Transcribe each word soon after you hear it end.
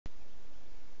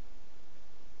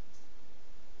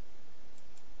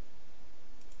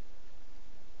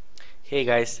Hey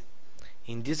guys,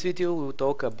 in this video we will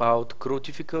talk about crew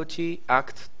difficulty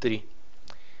Act 3.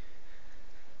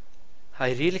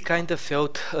 I really kind of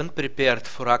felt unprepared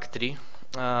for Act 3,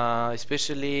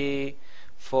 especially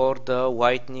for the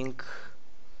whitening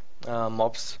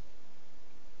mobs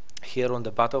here on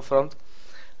the battlefront.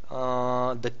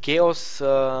 The chaos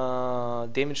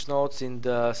damage nodes in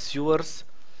the sewers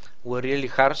were really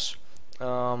harsh.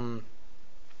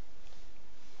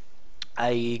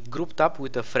 I grouped up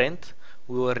with a friend.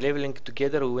 We were leveling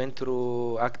together. We went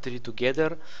through Act 3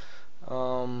 together.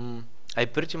 I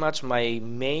pretty much my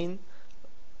main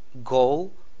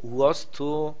goal was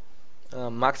to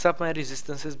max up my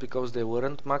resistances because they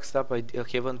weren't maxed up. I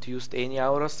haven't used any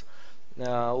auras.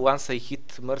 Once I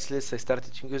hit Merciless, I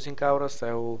started using auras.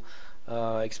 I will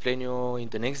explain you in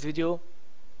the next video.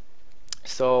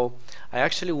 So I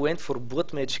actually went for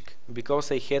blood magic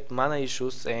because I had mana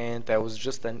issues and I was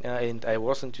just and I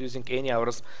wasn't using any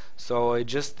auras. So I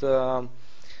just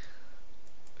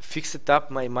fixed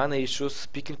up my mana issues,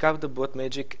 picking up the blood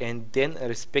magic and then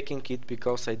respecking it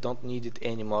because I don't need it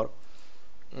anymore.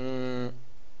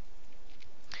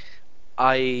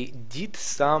 I did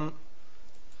some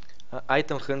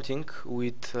item hunting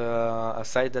with a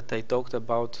site that I talked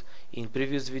about in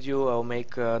previous video. I'll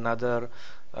make another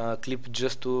clip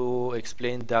just to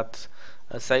explain that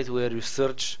site where you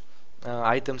search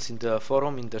items in the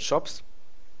forum, in the shops.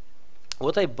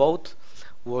 What I bought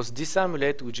was this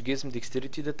amulet, which gives me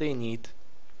dexterity that I need.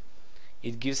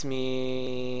 It gives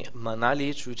me mana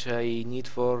leech, which I need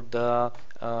for the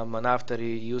mana after I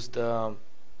use the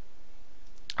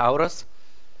auras.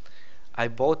 I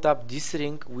bought up this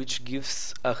ring, which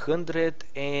gives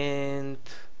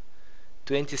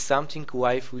 120 something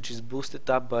wife, which is boosted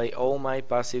up by all my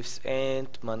passives and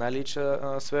mana leech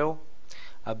as well.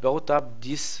 I bought up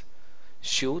this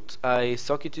shield. I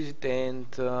socketed it and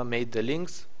made the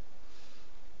links.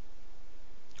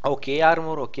 Okay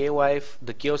armor, okay wife.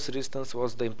 The chaos resistance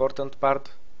was the important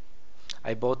part.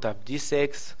 I bought up this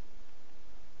X.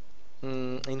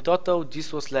 In total,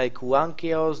 this was like 1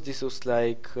 chaos. This was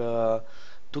like 2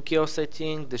 chaos, I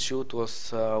think. The shield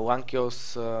was 1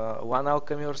 chaos, 1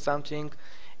 alchemy or something,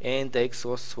 and the X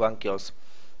was 1 chaos.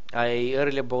 I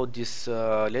earlier bought this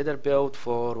leather belt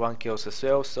for 1 chaos as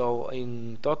well. So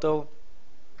in total,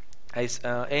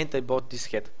 and I bought this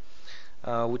head,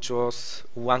 which was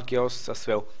 1 chaos as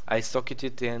well. I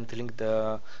socketed and linked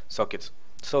the sockets.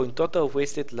 So in total, I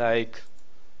wasted like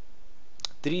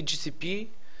 3 GCP,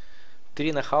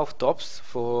 3.5 tops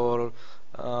for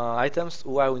items,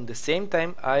 while in the same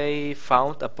time I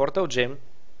found a portal gem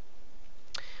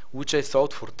which I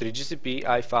sold for 3 GCP.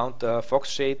 I found a fox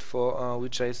shade for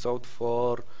which I sold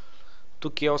for 2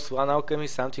 chaos, 1 alchemy,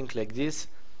 something like this.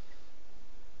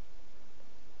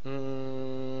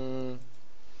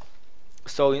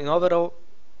 So in overall,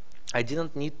 I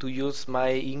didn't need to use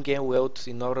my in-game wealth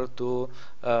in order to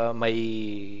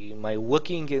my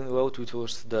working in-game wealth, which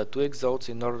was the 2 exalts,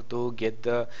 in order to get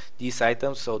these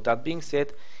items. So that being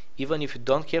said, even if you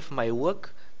don't have my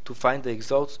work to find the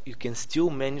exalts, you can still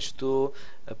manage to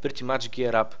pretty much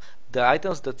gear up. The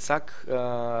items that suck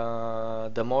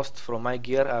the most from my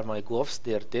gear are my gloves.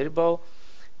 They are terrible.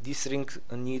 This ring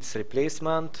needs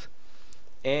replacement.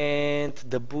 And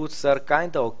the boots are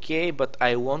kinda okay, but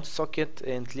I won't socket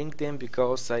and link them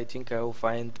because I think I will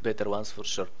find better ones for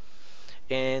sure.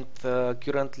 And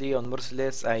currently on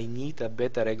Merciless I need a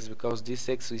better X because this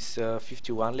X is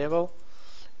 51 level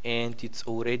and it's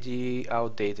already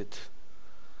outdated.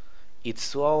 It's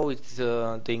slow,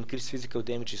 the increased physical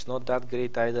damage is not that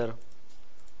great either.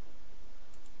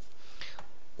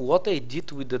 What I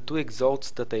did with the 2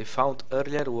 exalts that I found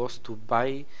earlier was to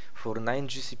buy for 9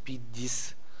 GCP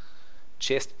this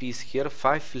chest piece here,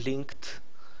 5 linked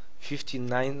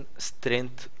 59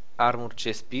 strength armor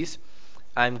chest piece.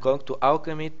 I'm going to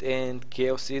alchemy it and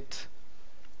chaos it.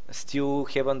 Still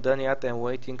haven't done yet. I'm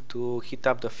waiting to hit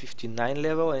up the 59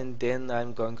 level and then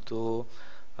I'm going to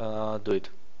do it.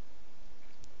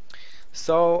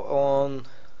 So on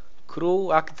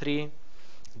crew Act 3,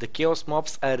 the chaos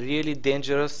mobs are really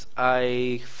dangerous.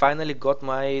 I finally got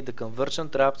the conversion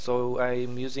trap, so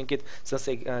I'm using it. Since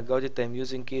I got it, I'm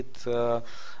using it to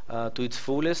its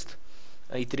fullest.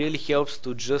 It really helps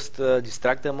to just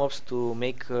distract the mobs, to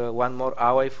make one more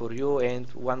ally for you and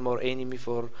one more enemy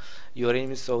for your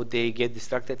enemies, so they get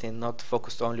distracted and not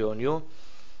focused only on you.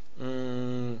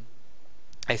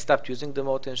 I stopped using the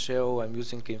molten shell. I'm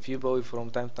using Amphibole from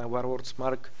time to time Warlord's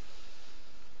Mark.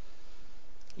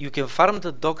 You can farm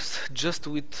the dogs just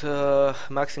with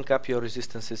maxing up your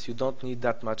resistances. You don't need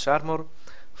that much armor.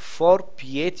 For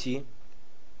Piety,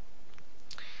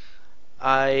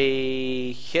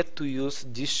 I had to use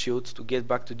this shield to get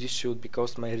back to this shield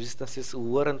because my resistances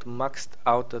weren't maxed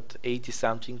out at 80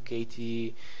 something,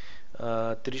 80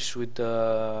 trish with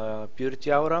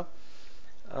Purity Aura.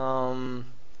 Um,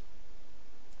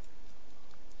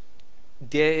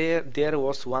 there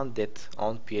was one death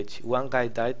on Piety. One guy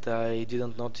died. I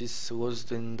didn't notice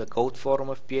was in the code form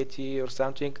of Piety or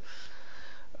something.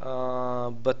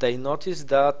 But I noticed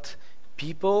that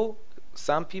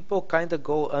some people kind of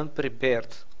go unprepared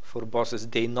for bosses.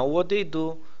 They know what they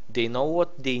do, they know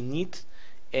what they need,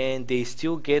 and they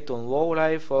still get on low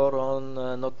life or on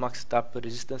not maxed up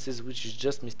resistances, which is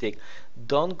just mistake.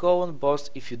 Don't go on boss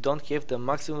if you don't have the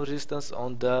maximum resistance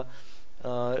on the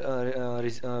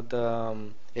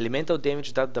elemental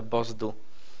damage that the boss do.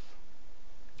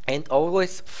 And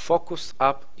always focus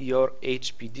up your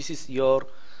HP. This is your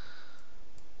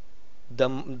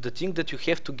the thing that you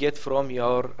have to get from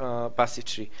your passive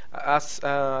tree. As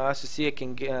you see,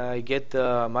 I get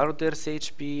the Marauder's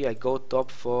HP. I go top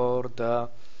for the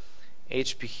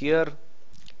HP here.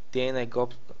 Then I go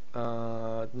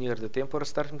near the temporary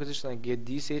starting position. I get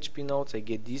these HP nodes. I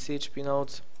get these HP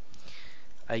nodes.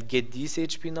 I get these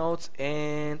HP nodes,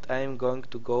 and I'm going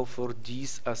to go for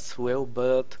these as well,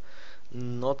 but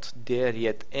not there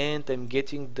yet. And I'm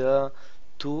getting the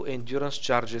 2 endurance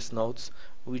charges nodes,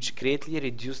 which greatly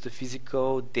reduce the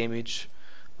physical damage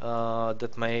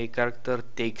that my character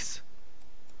takes.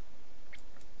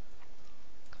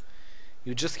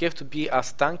 You just have to be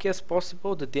as tanky as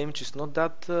possible. The damage is not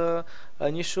that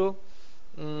an issue.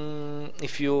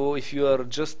 If you are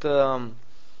just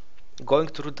going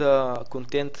through the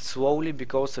content slowly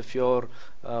because of your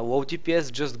low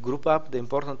DPS, just group up. The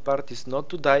important part is not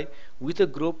to die. With a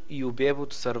group you'll be able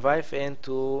to survive and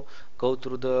to go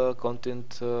through the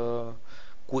content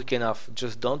quick enough.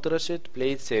 Just don't rush it,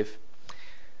 play it safe.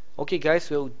 Okay guys,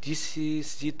 well, this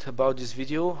is it about this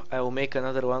video. I will make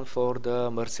another one for the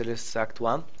Merciless Act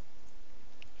 1.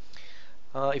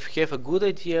 If you have a good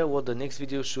idea what the next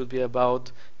video should be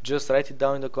about, just write it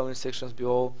down in the comment sections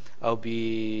below. I'll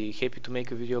be happy to make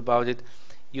a video about it.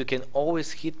 You can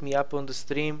always hit me up on the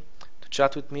stream to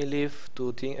chat with me live,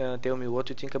 to tell me what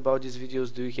you think about these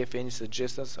videos. Do you have any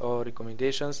suggestions or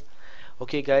recommendations?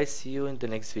 Okay guys, see you in the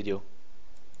next video.